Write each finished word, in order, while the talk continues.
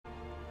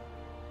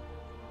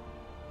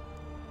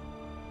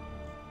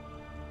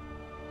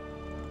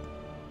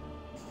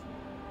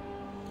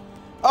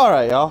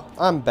Alright, y'all,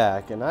 I'm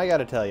back, and I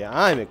gotta tell you,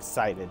 I'm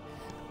excited.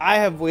 I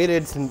have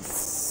waited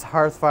since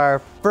Hearthfire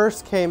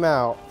first came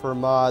out for a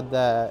mod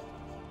that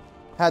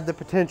had the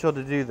potential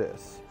to do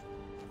this.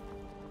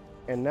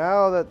 And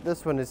now that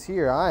this one is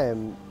here, I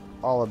am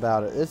all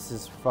about it. This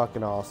is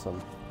fucking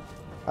awesome.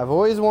 I've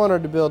always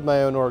wanted to build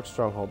my own orc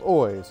stronghold,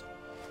 always.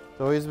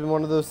 It's always been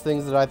one of those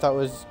things that I thought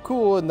was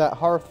cool and that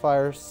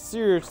Hearthfire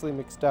seriously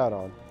mixed out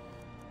on.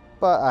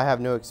 But I have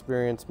no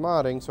experience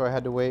modding, so I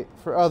had to wait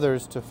for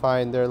others to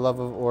find their love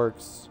of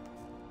orcs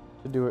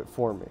to do it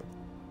for me.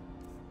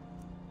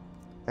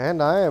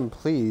 And I am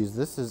pleased.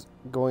 This is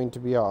going to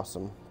be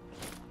awesome.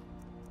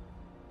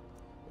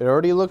 It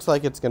already looks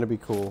like it's going to be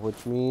cool,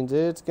 which means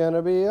it's going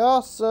to be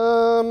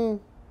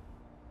awesome.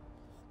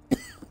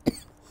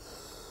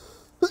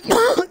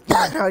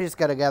 I just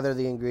got to gather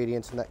the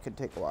ingredients, and that could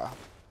take a while.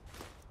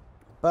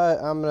 But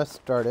I'm going to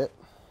start it.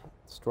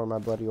 Store my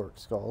bloody orc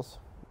skulls,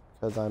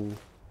 because I'm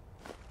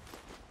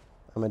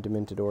a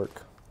demented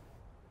orc.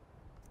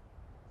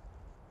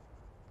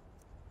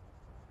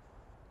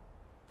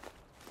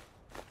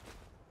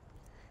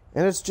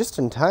 And it's just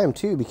in time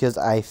too, because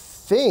I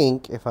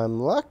think, if I'm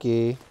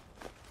lucky,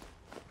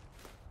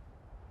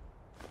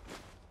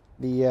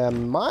 the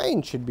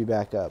mine should be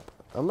back up.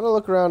 I'm gonna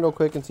look around real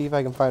quick and see if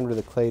I can find where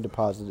the clay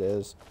deposit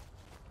is.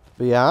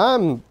 But yeah,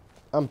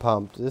 I'm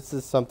pumped. This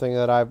is something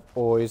that I've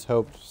always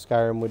hoped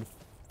Skyrim would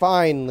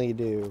finally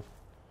do.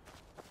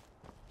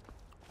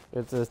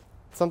 It's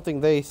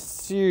something they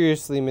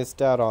seriously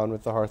missed out on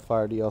with the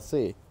Hearthfire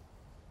DLC.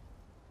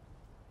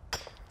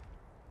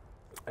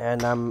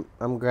 And I'm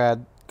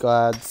glad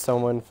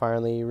someone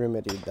finally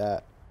remedied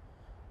that.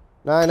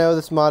 Now I know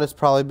this mod has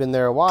probably been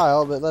there a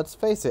while, but let's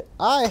face it,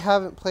 I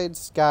haven't played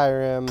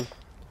Skyrim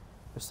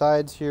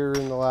besides here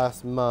in the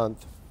last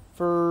month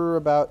for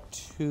about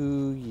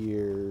 2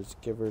 years,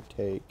 give or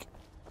take.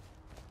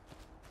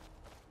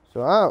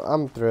 So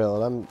I'm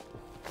thrilled.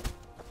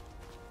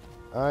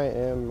 I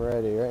am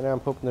ready. Right now I'm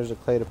hoping there's a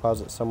clay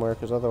deposit somewhere,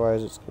 because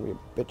otherwise it's going to be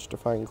a bitch to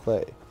find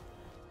clay.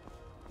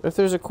 If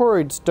there's a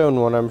quarried stone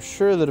one, I'm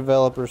sure the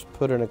developers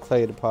put in a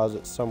clay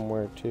deposit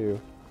somewhere too.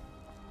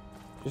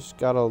 Just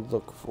gotta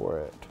look for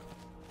it.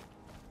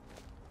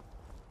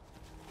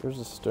 There's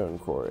a stone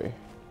quarry.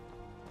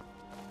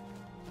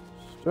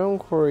 Stone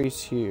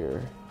quarry's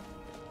here.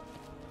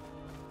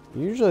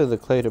 Usually the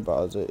clay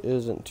deposit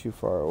isn't too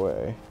far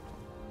away.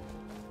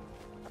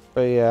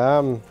 But yeah,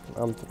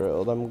 I'm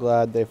thrilled. I'm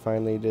glad they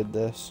finally did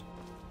this.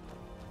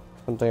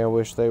 Something I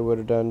wish they would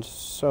have done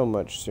so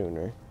much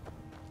sooner.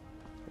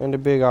 And a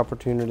big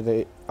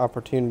opportunity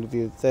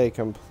that they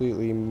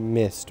completely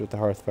missed with the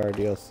Hearthfire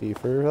DLC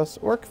for us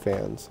orc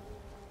fans.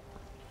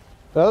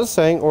 But I was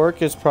saying,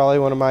 orc is probably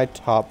one of my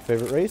top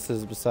favorite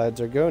races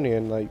besides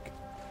Argonian. Like,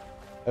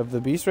 of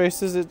the beast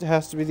races, it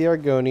has to be the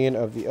Argonian.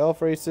 Of the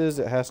elf races,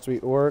 it has to be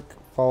orc,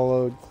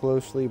 followed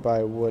closely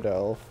by wood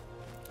elf.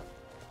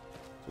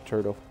 It's a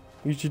turtle.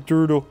 He's a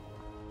turtle.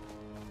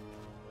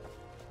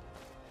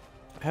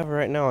 However,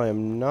 right now I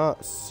am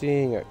not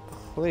seeing a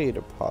clay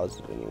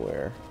deposit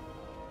anywhere.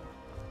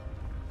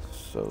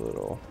 So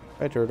little.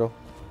 Hi, turtle.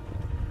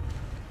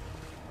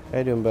 How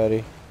you doing,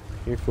 buddy?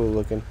 You're cool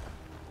looking.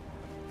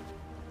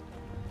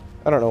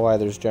 I don't know why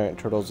there's giant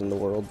turtles in the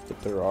world, but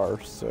there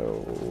are,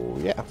 so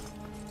yeah.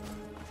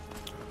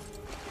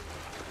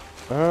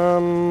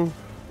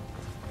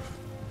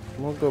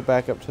 We'll go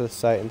back up to the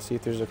site and see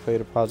if there's a clay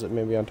deposit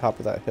maybe on top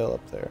of that hill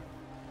up there.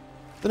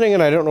 Then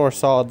again, I don't know where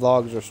solid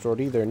logs are stored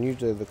either, and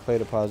usually the clay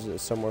deposit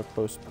is somewhere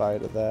close by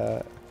to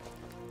that.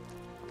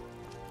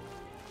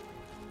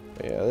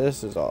 But yeah,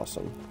 this is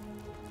awesome.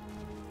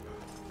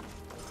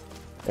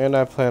 And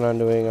I plan on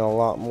doing a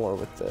lot more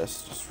with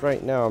this. Just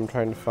right now I'm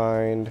trying to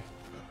find,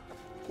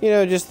 you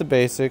know, just the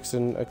basics,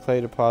 and a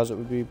clay deposit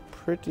would be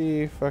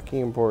pretty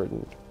fucking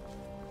important.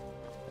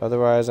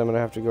 Otherwise I'm gonna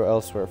have to go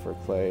elsewhere for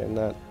clay, and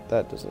that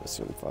doesn't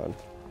seem fun.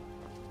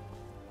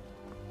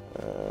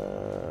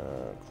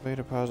 Clay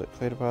deposit.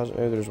 Maybe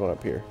there's one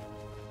up here.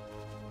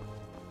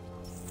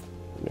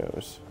 Who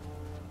knows?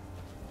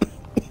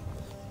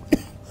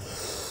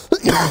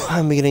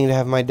 I'm beginning to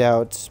have my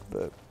doubts,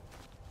 but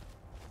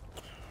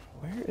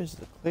where is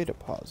the clay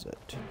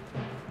deposit?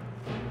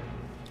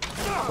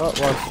 What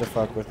wants to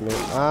fuck with me?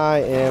 I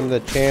am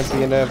the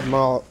champion of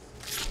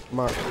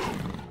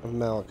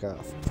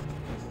Malakoth.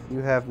 You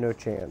have no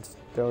chance.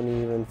 Don't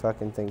even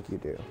fucking think you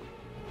do.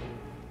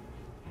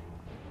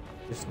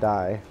 Just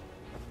die.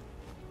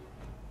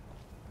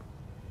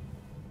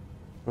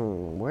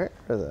 Where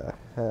the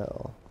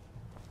hell?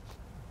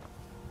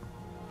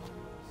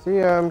 See,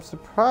 I'm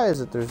surprised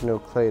that there's no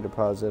clay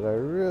deposit. I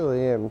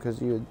really am, because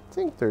you would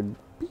think there'd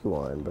be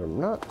one, but I'm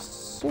not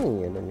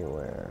seeing it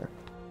anywhere.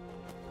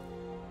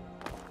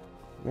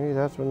 Maybe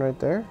that's one right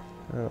there?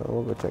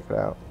 We'll go check it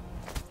out.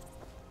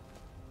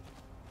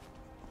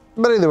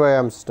 But either way,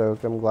 I'm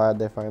stoked. I'm glad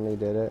they finally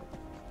did it.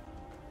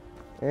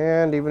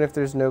 And even if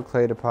there's no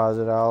clay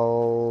deposit,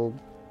 I'll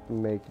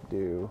make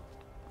do.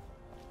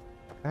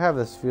 I have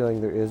this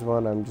feeling there is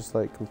one. I'm just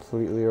like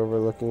completely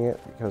overlooking it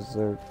because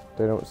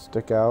they don't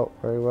stick out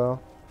very well.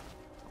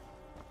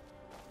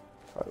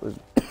 It was.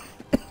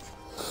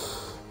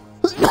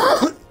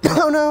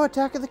 Oh no!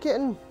 Attack of the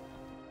kitten!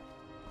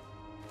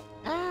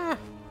 Ah!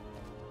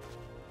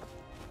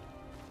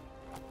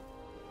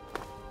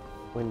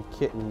 When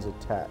kittens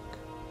attack.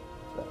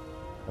 So,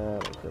 I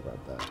don't care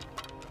about that.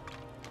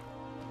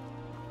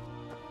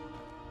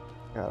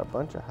 Got a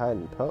bunch of hide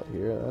and pelt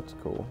here. That's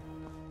cool.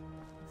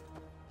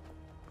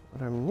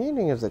 What I'm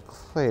needing is a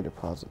clay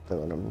deposit,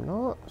 though, and I'm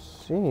not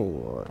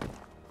seeing one.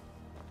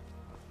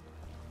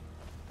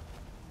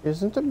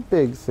 Isn't a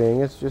big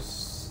thing. It's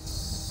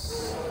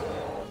just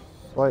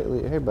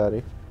slightly. Hey,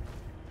 buddy.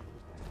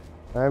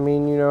 I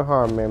mean you no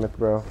harm, Mammoth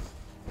Bro.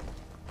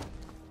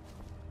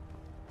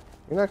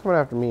 You're not coming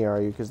after me,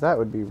 are you? Because that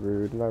would be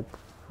rude, and I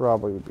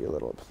probably would be a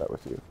little upset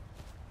with you.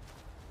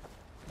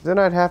 Then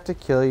I'd have to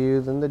kill you,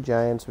 then the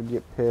giants would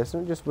get pissed,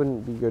 and it just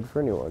wouldn't be good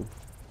for anyone.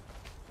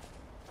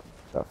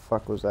 The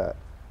fuck was that?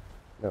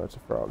 No, it's a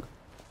frog.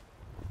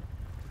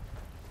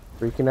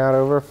 Freaking out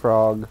over a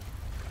frog.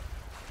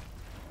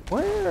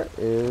 Where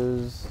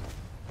is...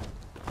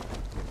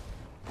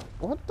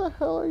 What the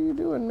hell are you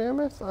doing,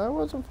 Mammoth? I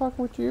wasn't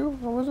fucking with you.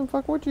 I wasn't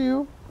fucking with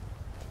you.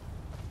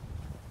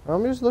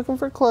 I'm just looking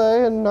for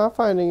clay and not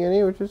finding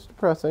any, which is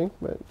depressing,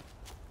 but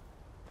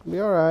I'll be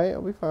alright.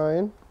 I'll be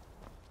fine.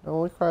 I'll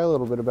only cry a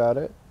little bit about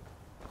it.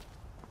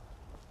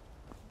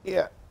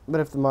 Yeah, but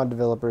if the mod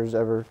developers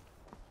ever,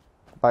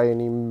 by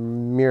any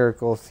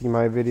miracle, see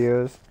my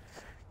videos,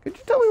 could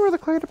you tell me where the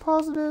clay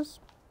deposit is?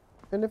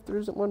 And if there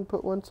isn't one,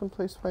 put one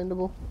someplace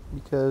findable.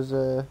 Because,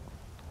 yeah,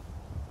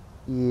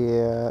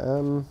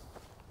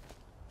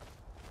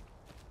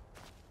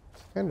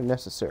 it's kind of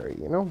necessary,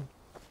 you know?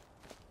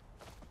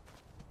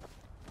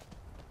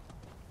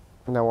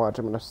 Now watch,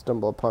 I'm going to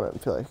stumble upon it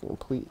and feel like a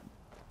complete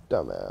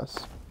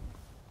dumbass.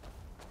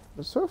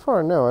 But so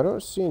far, no, I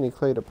don't see any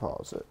clay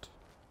deposit.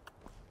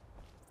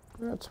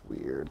 That's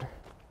weird.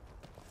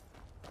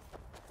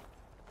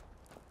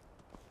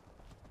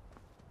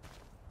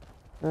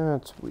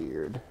 That's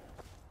weird.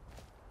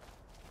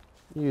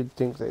 You'd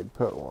think they'd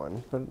put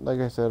one, but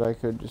like I said, I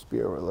could just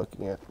be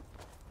overlooking it.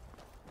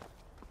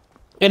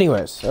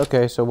 Anyways,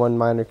 okay, so one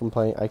minor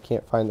complaint, I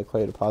can't find the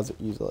clay deposit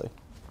easily.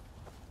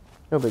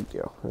 No big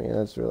deal. I mean,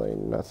 that's really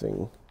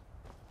nothing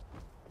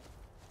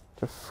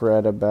to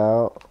fret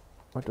about.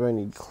 What do I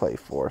need clay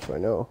for? So I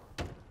know.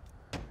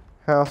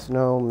 House,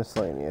 no.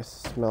 Miscellaneous.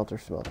 Smelter,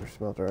 smelter,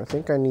 smelter. I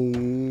think I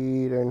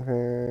need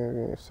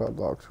solid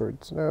blocks,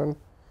 sword, stone.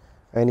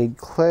 I need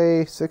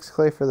clay. 6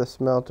 clay for the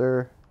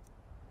smelter.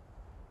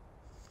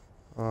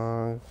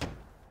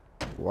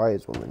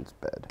 Wise woman's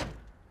bed.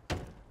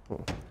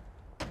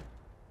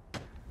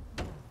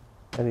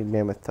 I need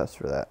mammoth tusk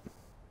for that.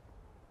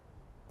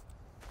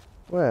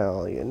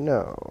 Well, you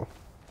know.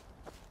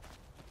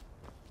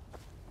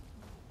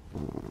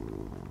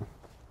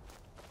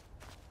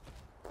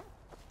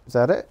 Is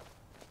that it?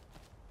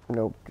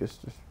 Nope,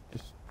 just the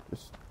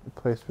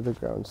place where the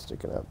ground's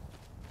sticking up.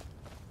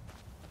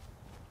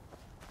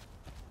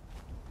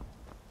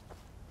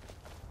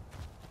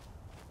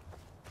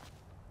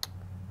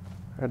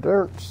 I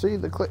don't see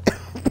the clay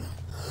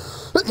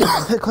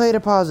the clay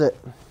deposit.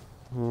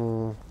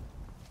 Oh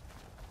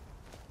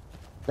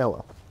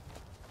well.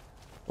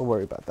 We'll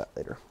worry about that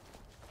later.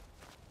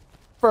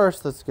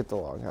 First, let's get the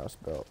longhouse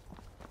built.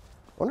 I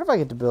wonder if I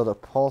get to build a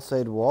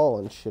palisade wall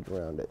and shit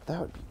around it. That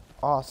would be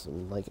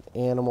awesome. Like an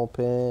animal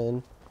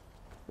pen.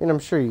 I mean, I'm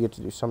sure you get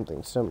to do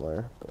something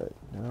similar, but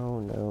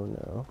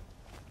no.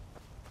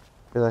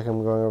 I feel like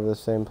I'm going over the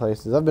same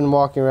places. I've been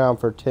walking around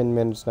for 10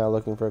 minutes now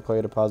looking for a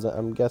clay deposit.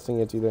 I'm guessing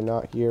it's either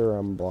not here or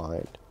I'm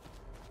blind.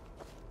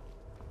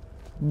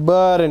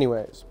 But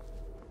anyways.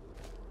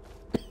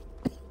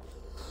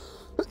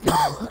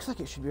 Looks like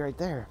it should be right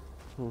there.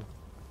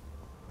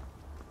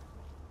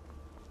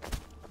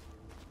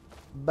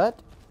 But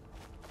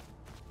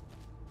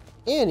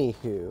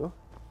anywho,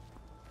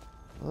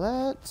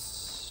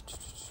 let's...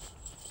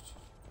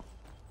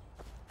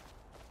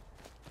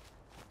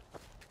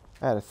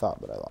 I had a thought,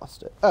 but I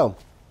lost it. Oh.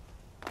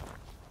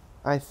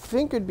 I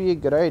think it'd be a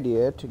good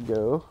idea to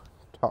go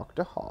talk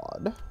to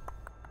Hod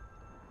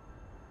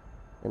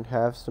and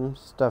have some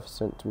stuff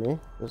sent to me.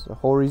 Because the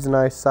whole reason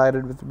I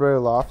sided with the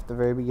Broloff at the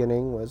very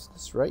beginning was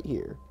this right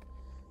here.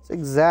 Its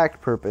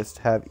exact purpose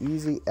to have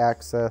easy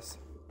access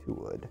to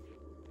wood.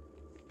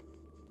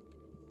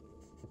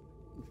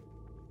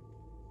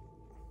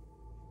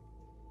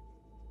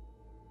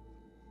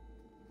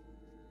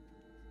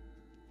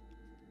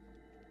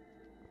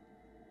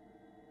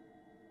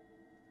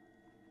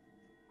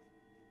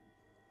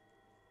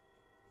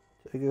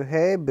 I go,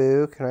 hey,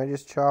 boo, can I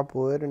just chop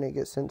wood and it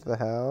gets sent to the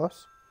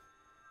house?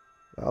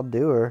 I'll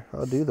do her.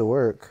 I'll do the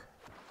work.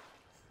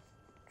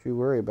 Don't you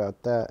worry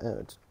about that. Oh,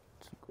 it's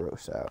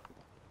gross out.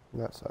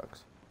 That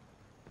sucks.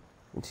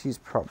 And she's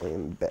probably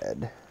in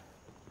bed.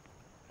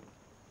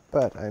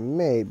 But I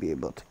may be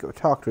able to go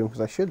talk to him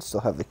because I should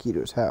still have the key to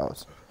his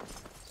house.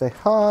 Say,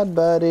 Hod,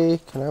 buddy,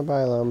 can I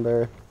buy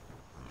lumber?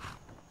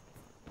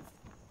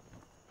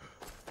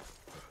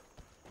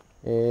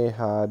 Hey,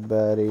 Hod,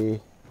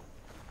 buddy.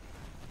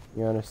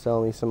 You want to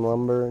sell me some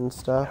lumber and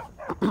stuff?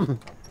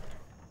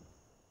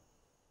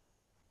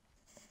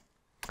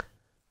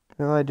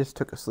 No, I just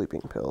took a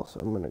sleeping pill,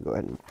 so I'm gonna go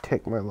ahead and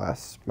take my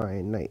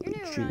nightly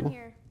You're new chew. around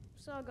here,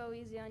 so I'll go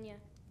easy on you.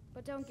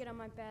 But don't get on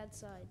my bad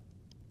side.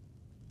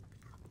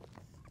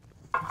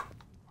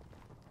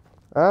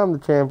 I'm the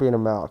champion of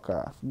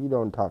Malcraft. You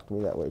don't talk to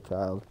me that way,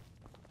 child.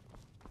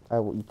 I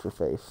will eat your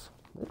face.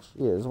 There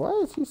she is. Why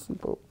is he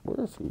sleeping?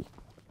 Where is he?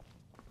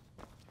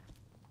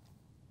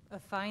 A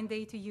fine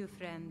day to you,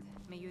 friend.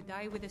 May you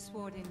die with a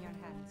sword in your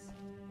hands.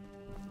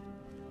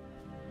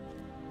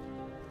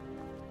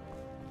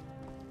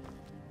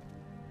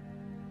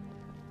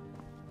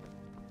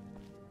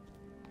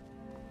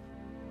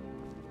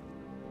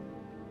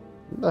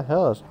 What the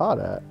hell is hot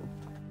at?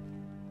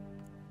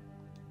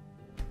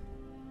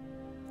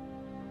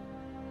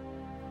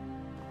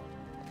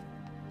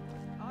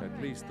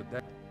 At least the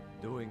deck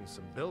doing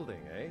some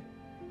building, eh?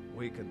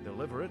 We can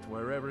deliver it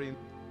wherever in.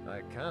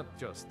 I can't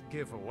just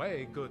give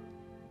away good.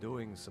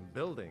 Doing some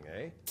building,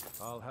 eh?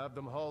 I'll have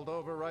them hauled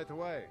over right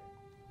away.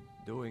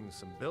 Doing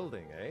some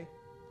building, eh?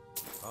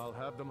 I'll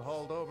have them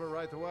hauled over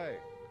right away.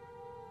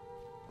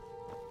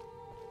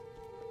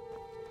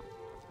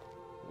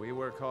 We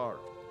work hard.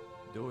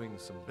 Doing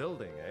some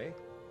building, eh?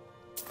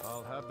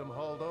 I'll have them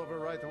hauled over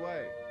right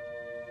away.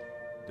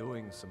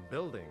 Doing some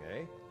building,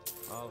 eh?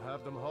 I'll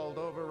have them hauled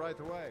over right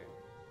away.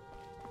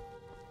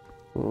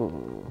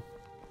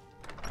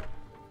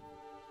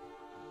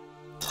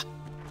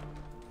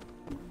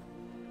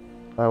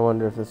 I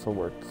wonder if this will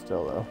work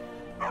still, though.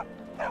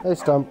 Hey,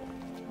 Stump.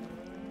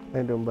 How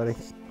you doing, buddy?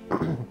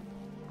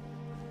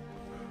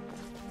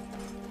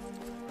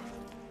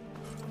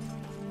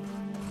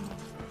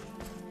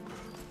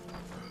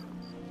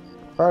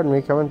 Pardon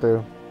me, coming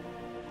through.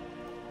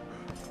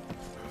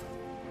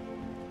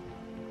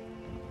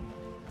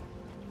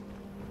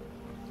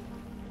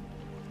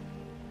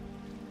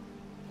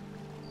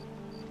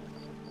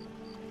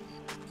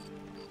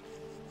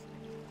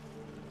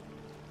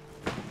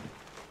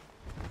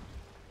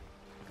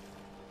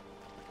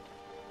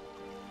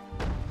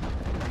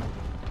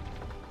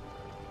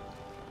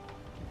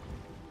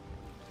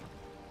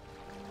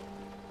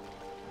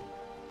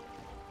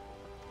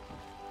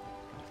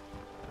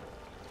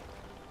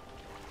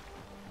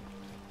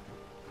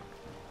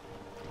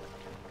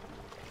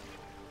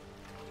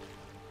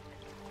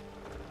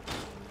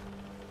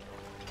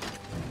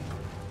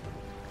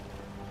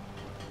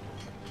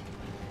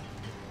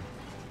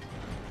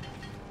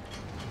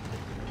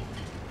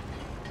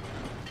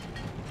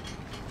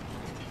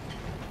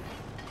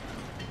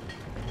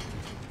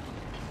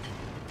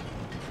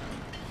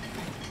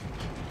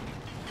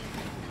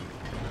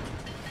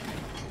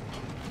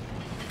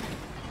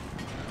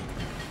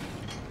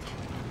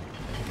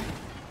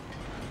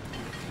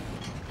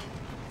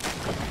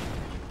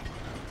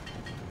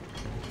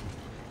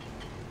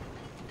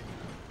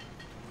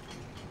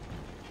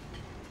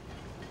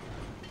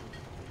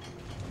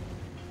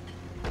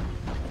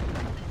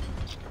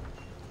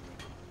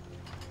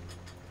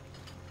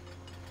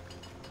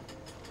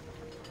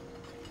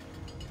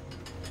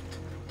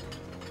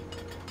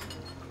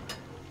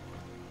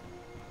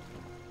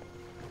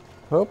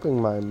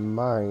 Hoping my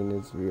mine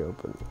is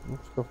reopened.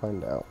 Let's go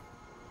find out.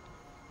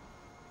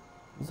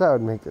 That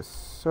would make this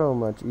so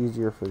much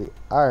easier for the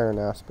iron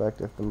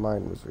aspect if the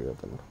mine was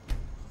reopened.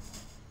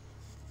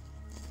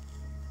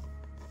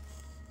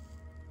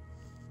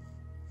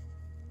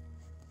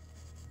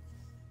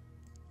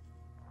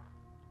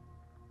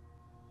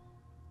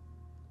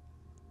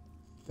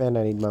 And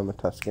I need Mama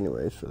Tusk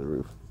anyways for the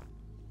roof.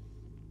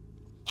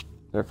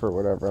 Or for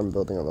whatever I'm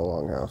building on the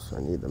longhouse, I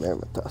need the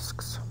Mammoth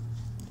Tusks.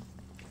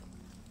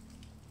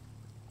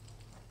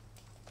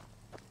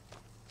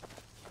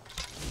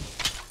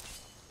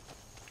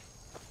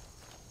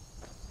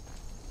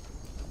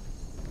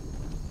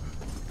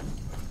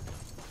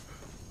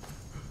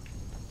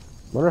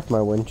 Wonder if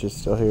my winch is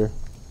still here.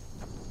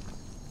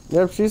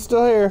 Yep, she's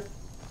still here.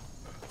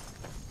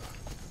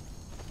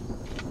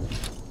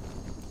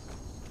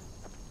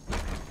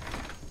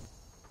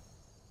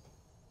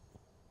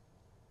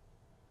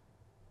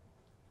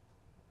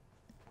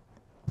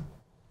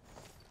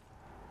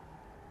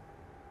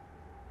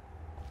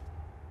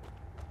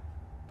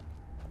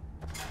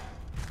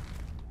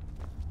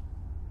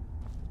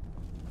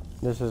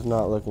 This is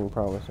not looking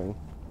promising.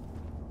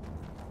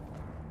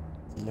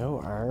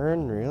 No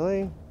iron?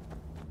 Really?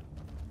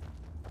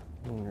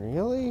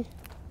 Really?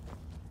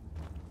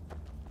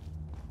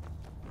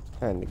 It's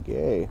kind of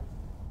gay.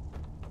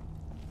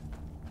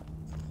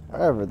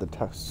 However, the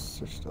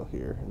tusks are still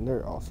here, and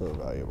they're also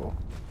valuable.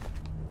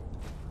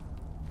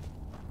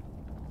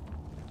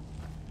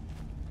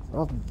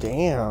 Oh,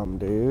 damn,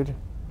 dude.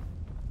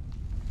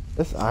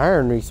 This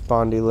iron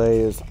respawn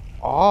delay is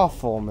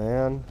awful,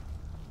 man.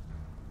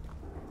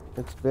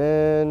 It's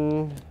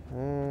been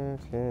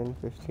 10,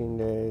 15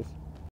 days.